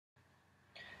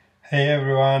Hey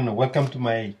everyone, welcome to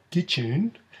my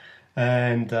kitchen,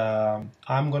 and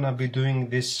I'm gonna be doing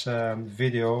this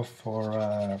video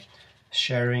for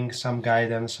sharing some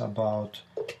guidance about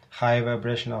high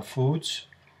vibrational foods.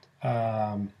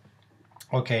 Um,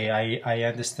 okay, I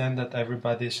understand that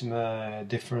everybody's in a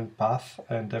different path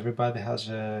and everybody has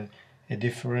a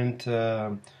different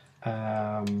um,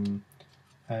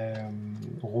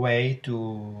 way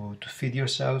to feed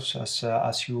yourselves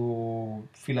as you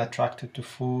feel attracted to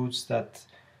foods that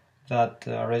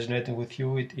are resonating with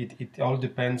you. It all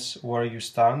depends where you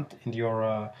stand in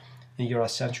your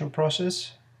ascension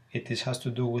process. Has to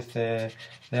do with the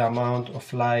amount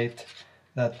of light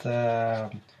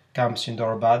that comes into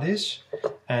our bodies,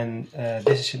 and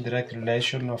this is in direct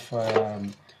relation of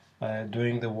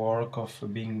doing the work of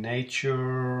being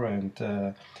nature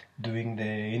and doing the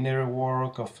inner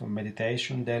work of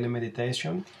meditation, daily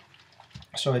meditation.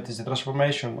 So it is the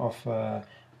transformation of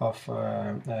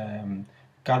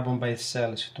carbon-based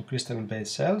cells to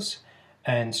crystalline-based cells,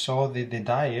 and so the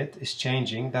diet is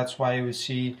changing. That's why we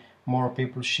see more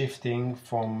people shifting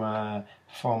from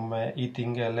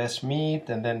eating less meat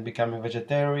and then becoming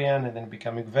vegetarian and then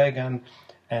becoming vegan,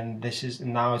 and this is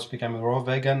now it's becoming raw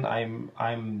vegan.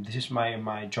 I'm this is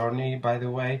my journey, by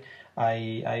the way.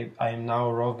 I'm now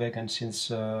raw vegan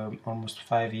since almost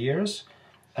 5 years,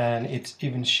 and it's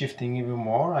even shifting even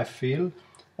more. I feel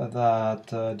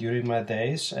that during my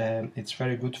days, and it's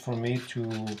very good for me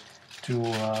to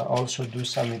also do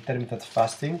some intermittent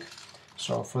fasting.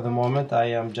 So for the moment,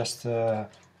 I am just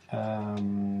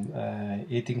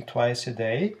eating twice a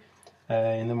day,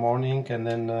 in the morning and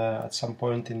then at some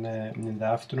point in the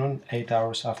afternoon, 8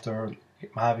 hours after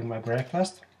having my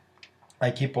breakfast. I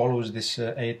keep always this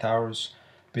 8 hours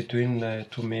between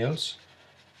two meals,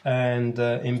 and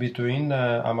in between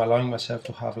I'm allowing myself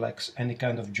to have like any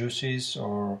kind of juices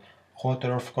or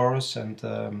water, of course. And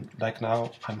like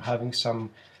now I'm having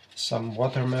some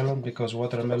watermelon, because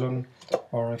watermelon,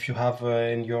 or if you have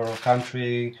in your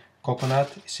country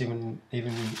coconut, it's even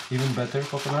better,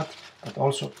 coconut. But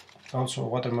also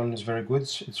watermelon is very good.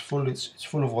 It's full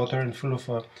of water and full of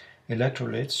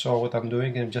electrolytes. So what I'm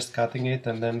doing, I'm just cutting it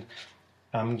and then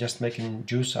I'm just making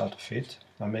juice out of it.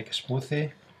 I make a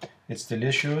smoothie. It's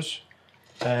delicious,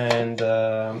 and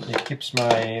it keeps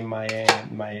my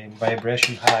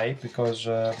vibration high, because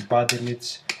body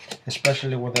needs,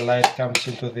 especially when the light comes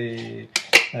into the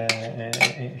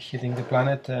hitting the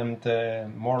planet, and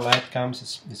more light comes.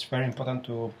 It's very important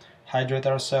to hydrate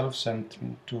ourselves and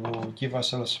to give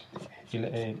ourselves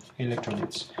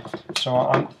electrolytes.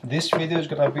 So this video is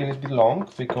gonna be a little bit long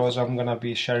because I'm gonna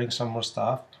be sharing some more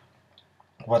stuff,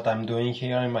 what I'm doing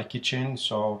here in my kitchen.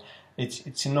 So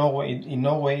it's in no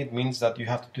way it means that you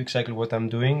have to do exactly what I'm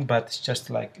doing, but it's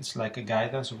like a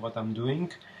guidance of what I'm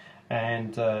doing.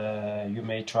 And you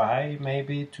may try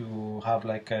maybe to have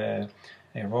like a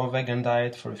raw vegan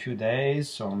diet for a few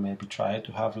days, or maybe try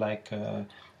to have like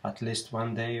at least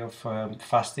one day of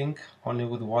fasting only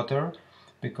with water,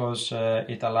 because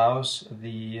it allows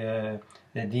the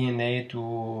DNA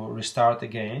to restart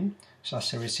again, so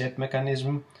as a reset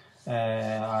mechanism.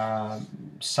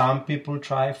 Some people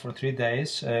try for 3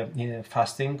 days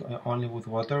fasting only with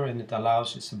water, and it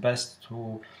allows, it's the best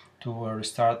to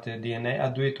restart the DNA. I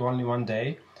do it only one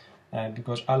day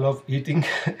because I love eating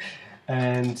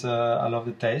and I love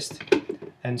the taste,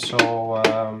 and so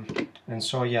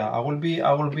yeah, I will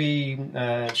be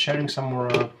sharing some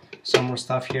more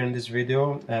stuff here in this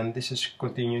video, and this is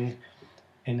continuing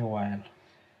in a while.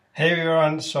 Hey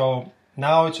everyone, so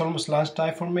now it's almost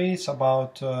lunchtime for me. It's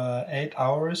about 8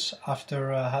 hours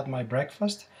after I had my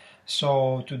breakfast.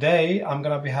 So today I'm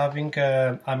gonna be having,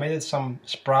 I made some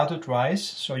sprouted rice.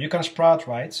 So you can sprout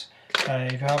rice.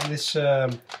 If you have this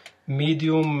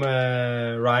medium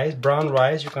rice, brown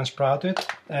rice, you can sprout it.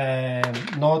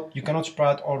 You cannot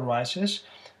sprout all rices,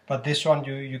 but this one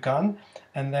you can.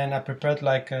 And then I prepared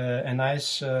like a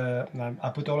nice,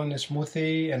 I put all in a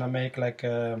smoothie, and I make like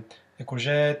a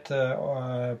courgette,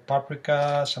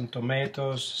 paprika, some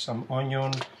tomatoes, some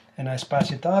onion, and I spice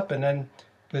it up and then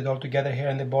put it all together here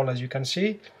in the bowl, as you can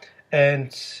see.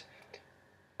 And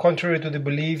contrary to the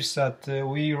beliefs that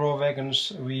we raw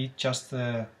vegans, we eat just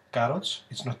carrots,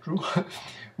 it's not true.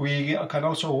 We can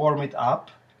also warm it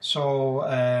up. So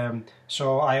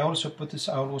I always put this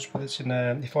in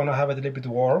a, if I want to have it a little bit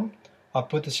warm, I'll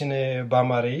put this in a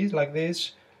bain-marie like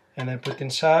this, and then put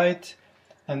inside.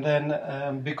 And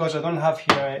then because I don't have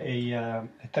here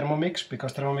a Thermomix,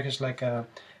 because Thermomix is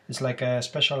like a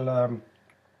special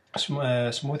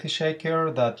smoothie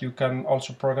shaker that you can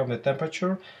also program the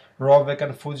temperature. Raw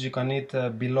vegan foods you can eat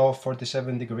below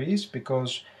 47 degrees,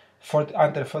 because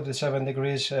under 47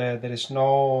 degrees, there is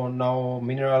no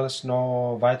minerals,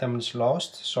 no vitamins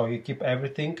lost. So you keep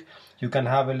everything. You can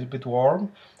have a little bit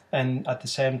warm, and at the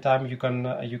same time you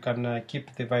can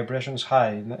keep the vibrations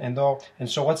high. And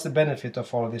so what's the benefit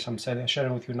of all this I'm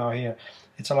sharing with you now here?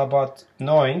 It's all about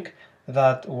knowing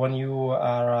that when you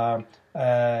are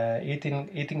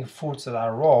eating foods that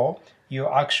are raw,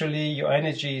 your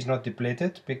energy is not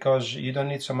depleted, because you don't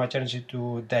need so much energy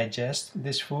to digest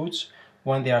these foods.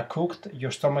 When they are cooked,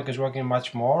 your stomach is working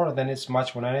much more, then it's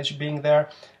much more energy being there,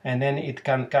 and then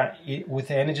with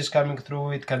the energies coming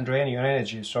through, it can drain your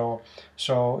energy. So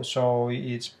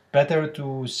it's better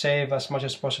to save as much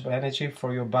as possible energy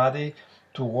for your body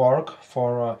to work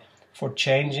for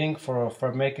changing,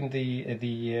 for making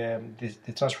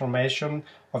the transformation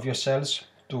of your cells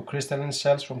to crystalline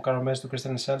cells, from caramels to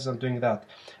crystalline cells, and doing that.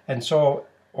 And so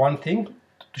one thing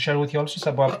to share with you also is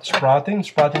about sprouting.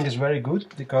 Sprouting is very good,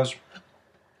 because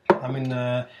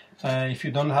if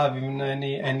you don't have even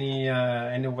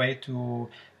any way to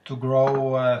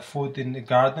grow food in the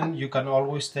garden, you can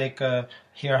always take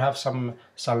here I have some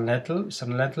lentils,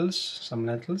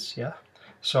 yeah.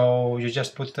 So you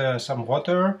just put some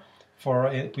water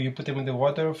you put them in the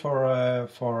water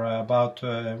for about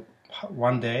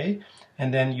 1 day,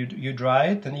 and then you dry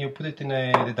it, and you put it in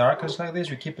the darkness like this.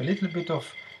 You keep a little bit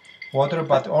of water,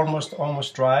 but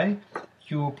almost dry.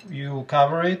 You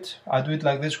cover it. I do it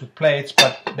like this with plates,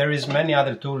 but there is many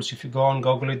other tools. If you go on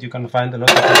Google it, you can find a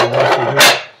lot of other ways to do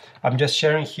it. I'm just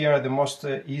sharing here the most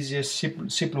easiest,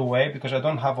 simple way, because I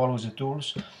don't have always the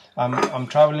tools. I'm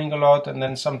traveling a lot, and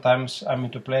then sometimes I'm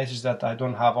into places that I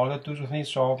don't have all the tools with me.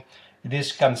 So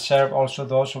this can serve also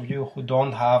those of you who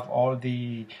don't have all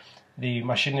the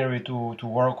machinery to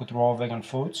work with raw vegan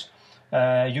foods.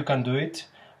 You can do it.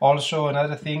 Also,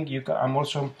 another thing,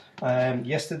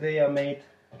 yesterday I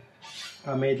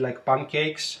made like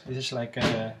pancakes. This is like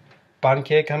a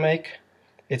pancake I make.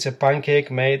 It's a pancake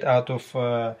made out of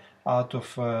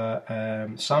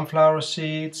sunflower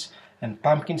seeds and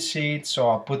pumpkin seeds. So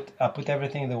I put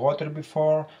everything in the water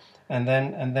before, and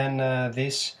then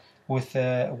this with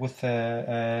the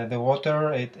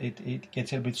water, it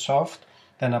gets a little bit soft.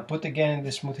 Then I put again in the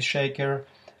smoothie shaker,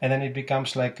 and then it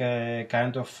becomes like a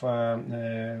kind of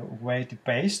wet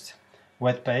paste,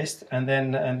 and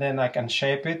then I can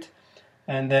shape it,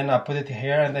 and then I put it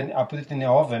here, and then I put it in the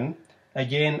oven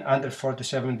again under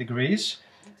 47 degrees,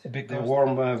 a big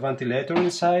warm ventilator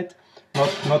inside,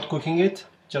 not cooking it,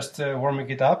 just warming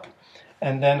it up,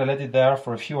 and then I let it there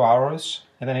for a few hours,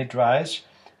 and then it dries,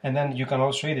 and then you can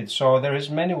also eat it. So there is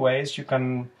many ways you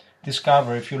can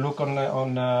discover. If you look on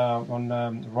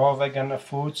raw vegan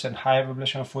foods and high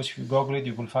vibrational foods, if you Google it,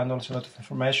 you will find also a lot of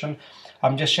information.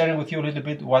 I'm just sharing with you a little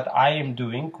bit what I am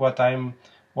doing,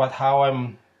 how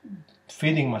I'm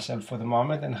feeding myself for the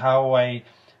moment, and how I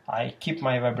keep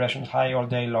my vibrations high all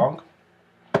day long.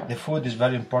 The food is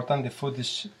very important. The food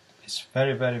is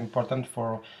very, very important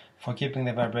for keeping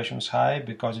the vibrations high,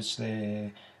 because it's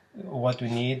what we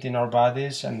need in our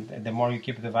bodies, and the more you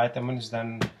keep the vitamins,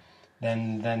 then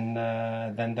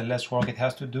the less work it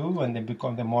has to do, and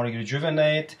the more you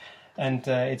rejuvenate, and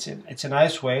it's a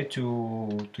nice way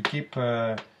to keep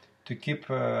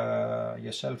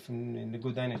yourself in the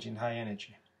good energy, in high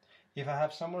energy. If I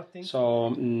have some more things.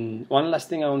 So one last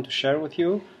thing I want to share with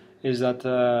you is that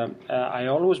I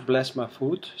always bless my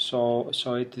food. So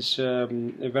it is a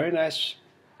very nice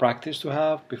practice to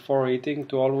have before eating,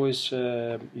 to always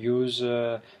use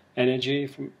energy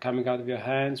coming out of your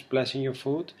hands, blessing your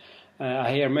food.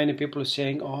 I hear many people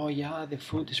saying, "Oh yeah, the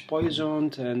food is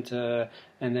poisoned, and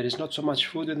there is not so much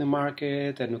food in the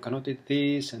market, and you cannot eat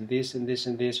this and this and this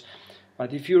and this."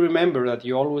 But if you remember that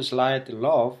you always light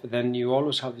love, then you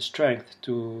always have the strength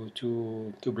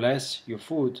to bless your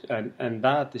food, and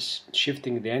that is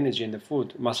shifting the energy in the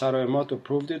food. Masaru Emoto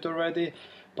proved it already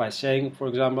by saying, for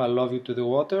example, "I love you" to the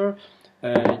water.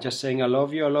 Just saying "I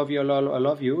love you, I love you, I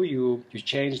love you," you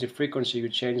change the frequency, you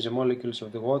change the molecules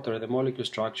of the water, the molecule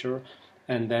structure,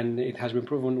 and then it has been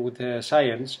proven with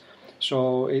science.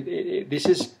 So this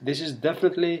is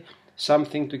definitely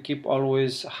something to keep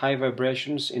always high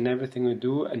vibrations in everything we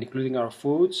do, and including our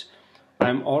foods.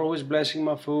 I'm always blessing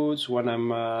my foods when I'm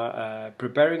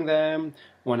preparing them,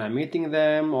 when I'm eating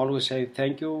them, always say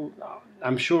thank you.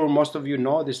 I'm sure most of you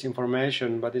know this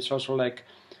information, but it's also like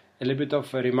a little bit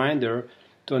of a reminder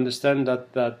to understand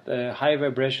that high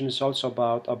vibration is also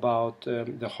about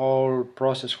the whole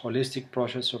process, holistic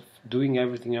process of doing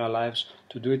everything in our lives,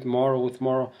 to do it more with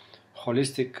more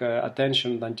holistic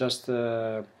attention than just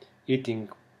eating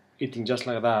just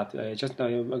like that.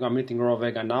 I'm eating raw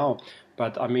vegan now,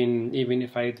 but I mean, even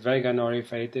if I eat vegan or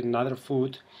if I eat another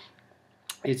food,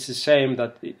 it's the same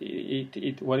that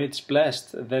when it's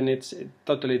blessed, then it's a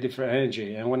totally different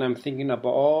energy. And when I'm thinking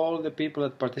about all the people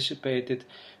that participated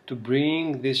to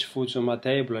bring these foods on my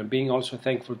table, and being also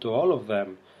thankful to all of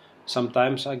them,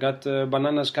 sometimes I got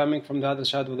bananas coming from the other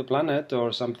side of the planet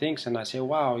or some things, and I say,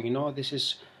 wow, you know, this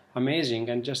is amazing.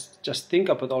 And just think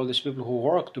about all these people who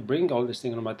work to bring all these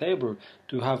things on my table,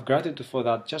 to have gratitude for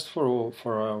that, just for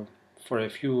a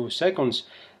few seconds.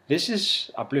 This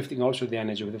is uplifting also the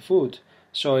energy of the food.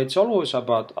 So it's always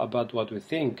about what we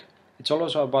think. It's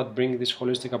also about bringing this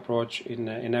holistic approach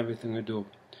in everything we do.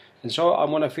 And so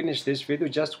I'm gonna finish this video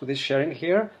just with this sharing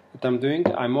here that I'm doing.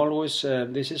 I'm always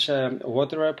this is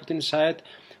water I put inside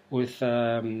with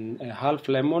a half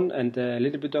lemon and a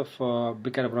little bit of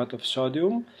bicarbonate of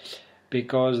sodium,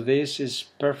 because this is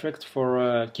perfect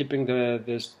for keeping the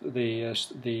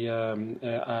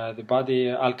body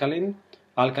alkaline.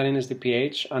 Alkaline is the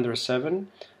pH under 7.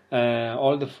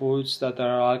 All the foods that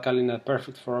are alkaline are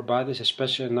perfect for our bodies,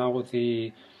 especially now with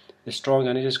the strong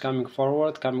energies coming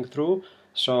through.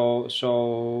 So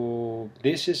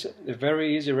this is a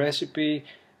very easy recipe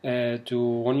to,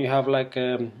 when you have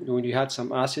when you had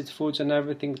some acid foods and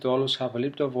everything, to always have a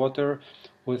little bit of water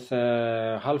with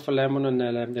half a lemon and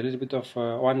a little bit of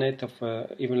 1/8 of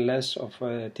even less of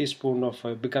a teaspoon of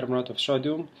bicarbonate of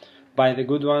sodium. Buy the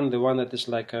good one, the one that is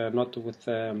not with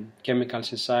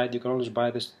chemicals inside. You can always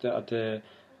buy this at the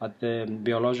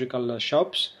biological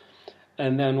shops.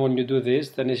 And then when you do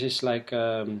this, then it's just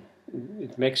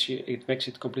it makes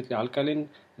it completely alkaline.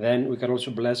 Then we can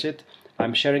also bless it.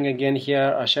 I'm sharing again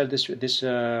here. I shared this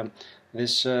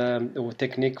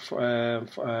technique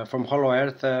from Hollow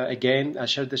Earth again. I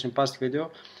shared this in past video.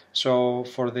 So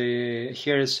for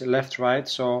here is left right.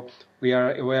 So we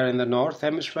are in the north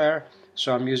hemisphere.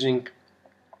 So I'm using,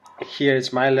 here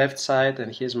it's my left side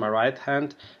and here's my right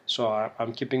hand. So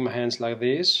I'm keeping my hands like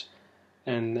this,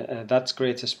 and that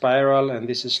creates a spiral, and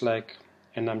this is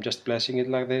and I'm just blessing it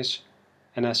like this,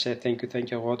 and I say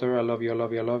thank you water, I love you, I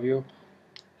love you, I love you,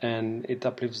 and it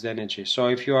uplifts the energy. So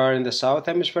if you are in the south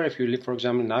hemisphere, if you live for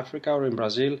example in Africa or in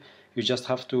Brazil, you just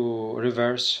have to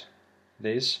reverse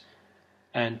this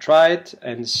and try it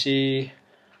and see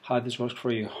how this works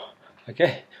for you.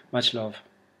 Okay, much love.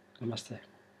 Namaste.